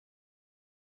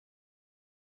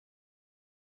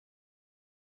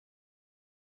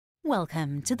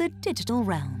Welcome to the digital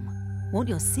realm. What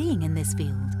you're seeing in this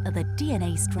field are the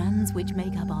DNA strands which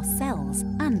make up our cells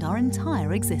and our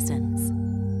entire existence.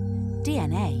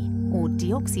 DNA, or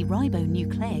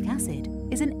deoxyribonucleic acid,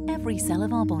 is in every cell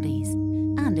of our bodies,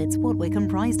 and it's what we're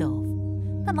comprised of.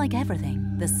 But like everything,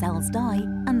 the cells die,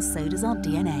 and so does our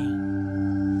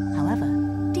DNA. However,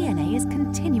 DNA is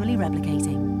continually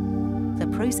replicating. The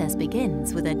process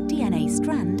begins with a DNA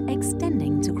strand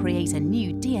extending to create a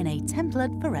new DNA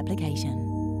template for replication.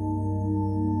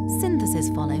 Synthesis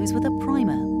follows with a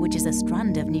primer, which is a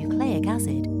strand of nucleic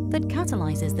acid that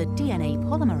catalyzes the DNA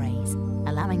polymerase,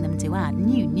 allowing them to add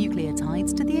new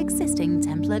nucleotides to the existing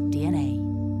template DNA.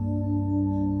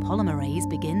 Polymerase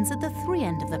begins at the free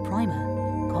end of the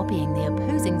primer, copying the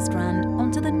opposing strand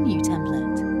onto the new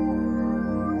template.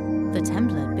 The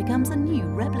template becomes a new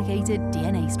replicated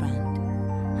DNA strand.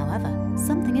 However,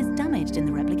 something is damaged in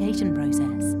the replication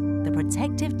process, the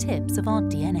protective tips of our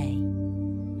DNA.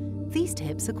 These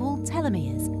tips are called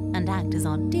telomeres and act as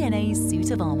our DNA's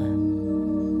suit of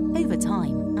armor. Over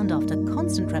time, and after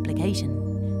constant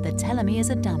replication, the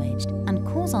telomeres are damaged and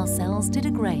cause our cells to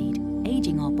degrade,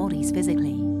 aging our bodies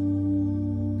physically.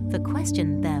 The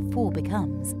question therefore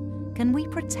becomes, can we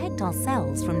protect our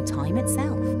cells from time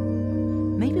itself?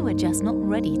 Maybe we're just not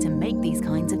ready to make these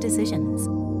kinds of decisions.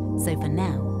 So for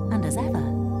now, and as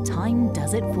ever, time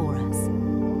does it for us.